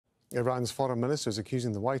Iran's foreign minister is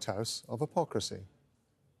accusing the White House of hypocrisy.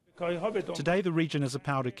 Today the region is a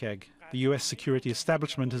powder keg. The US security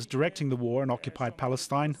establishment is directing the war in occupied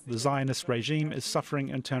Palestine. The Zionist regime is suffering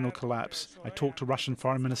internal collapse. I talked to Russian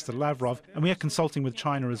Foreign Minister Lavrov, and we are consulting with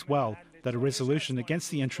China as well, that a resolution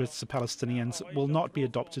against the interests of Palestinians will not be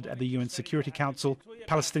adopted at the UN Security Council.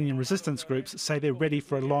 Palestinian resistance groups say they're ready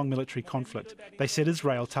for a long military conflict. They said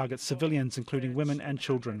Israel targets civilians, including women and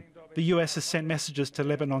children. The US has sent messages to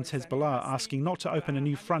Lebanon's Hezbollah asking not to open a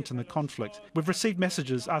new front in the conflict. We've received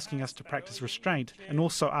messages asking us to practice restraint and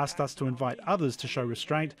also asked us to invite others to show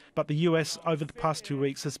restraint, but the US over the past 2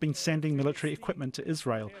 weeks has been sending military equipment to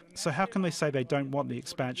Israel. So how can they say they don't want the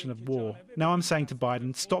expansion of war? Now I'm saying to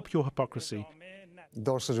Biden, stop your hypocrisy.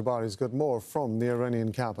 Dorsa Jabari's got more from the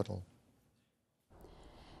Iranian capital.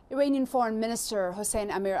 Iranian Foreign Minister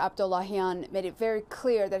Hossein Amir-Abdollahian made it very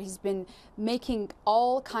clear that he's been making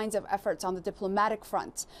all kinds of efforts on the diplomatic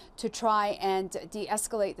front to try and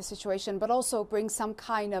de-escalate the situation, but also bring some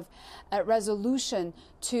kind of resolution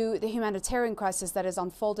to the humanitarian crisis that is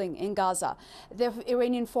unfolding in Gaza. The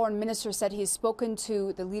Iranian Foreign Minister said he's spoken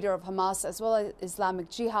to the leader of Hamas as well as Islamic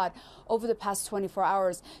Jihad over the past 24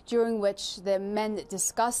 hours, during which the men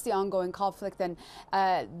discussed the ongoing conflict, and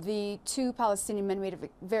the two Palestinian men made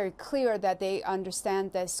it very clear that they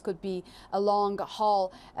understand this could be a long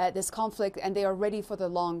haul, this conflict, and they are ready for the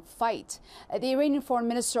long fight. The Iranian Foreign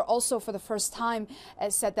Minister also, for the first time,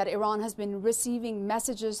 said that Iran has been receiving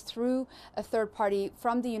messages through a third party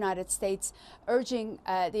from the United States urging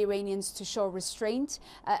the Iranians to show restraint,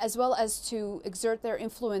 as well as to exert their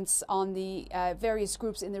influence on the various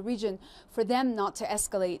groups in the region for them not to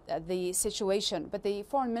escalate the situation. But the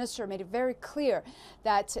Foreign Minister made it very clear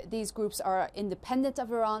that these groups are independent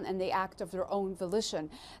of Iran and they act of their own volition.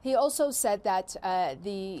 He also said that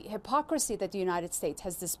the hypocrisy that the United States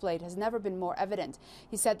has displayed has never been more evident.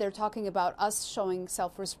 He said they're talking about us showing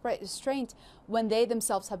self-restraint when they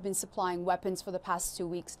themselves have been supplying weapons for the past 2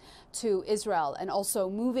 weeks to Israel and also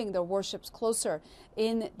moving their warships closer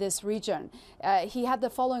in this region. He had the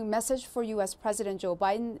following message for U.S. President Joe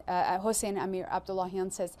Biden. Hossein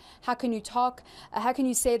Amir-Abdollahian says, how can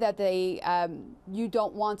you say that you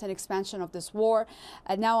don't want an expansion of this war?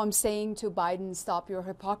 Now I'm saying to Biden, stop your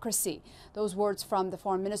hypocrisy. Those words from the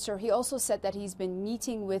foreign minister. He also said that he's been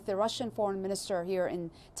meeting with the Russian foreign minister here in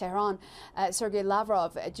Tehran, Sergei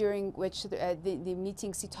Lavrov, during which the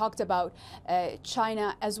meetings he talked about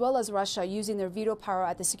China as well as Russia using their veto power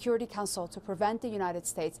at the Security Council to prevent the United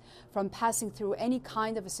States from passing through any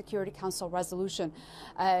kind of a Security Council resolution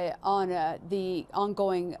on the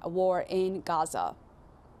ongoing war in Gaza.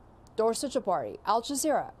 Dorsa Jabari, Al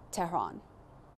Jazeera, Tehran.